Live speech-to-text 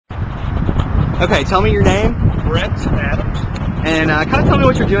Okay, tell me your name, Brett Adams. and kind of tell me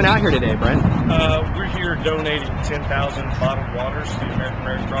what you're doing out here today, Brent. We're here donating 10,000 bottled waters to the American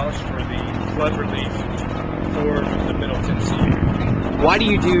Red Cross for the flood relief for the Middle Tennessee area. Why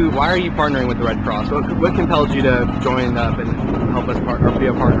are you partnering with the Red Cross? What compelled you to join up and help us or be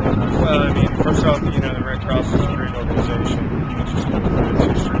a partner with us? I mean, first off, the Red Cross is a great organization. It's just its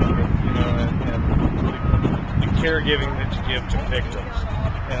history, and the caregiving that you give to victims.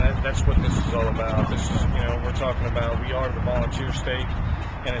 And that's what this is all about. This is, we're talking about, we are the volunteer state,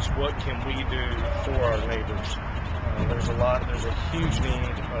 and it's what can we do for our neighbors. There's a huge need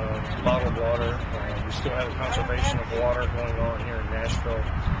of bottled water. We still have a conservation of water going on here in Nashville.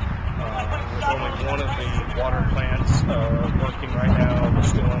 With only one of the water plants working right now, we're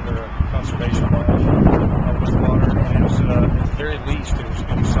still under a conservation law with water. And at the very least, it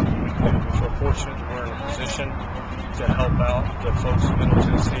was something we could do. We feel fortunate that we're in a position to help out the folks in Middle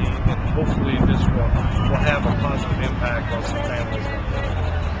Tennessee, and hopefully this will have a positive impact on some families out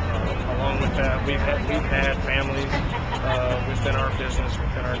there. Along with that, we've had families within our business,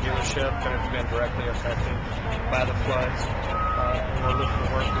 within our dealership, that have been directly affected by the floods. And we're looking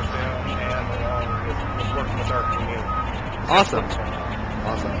to work with them and along with working with our community. Awesome.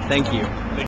 Thank you.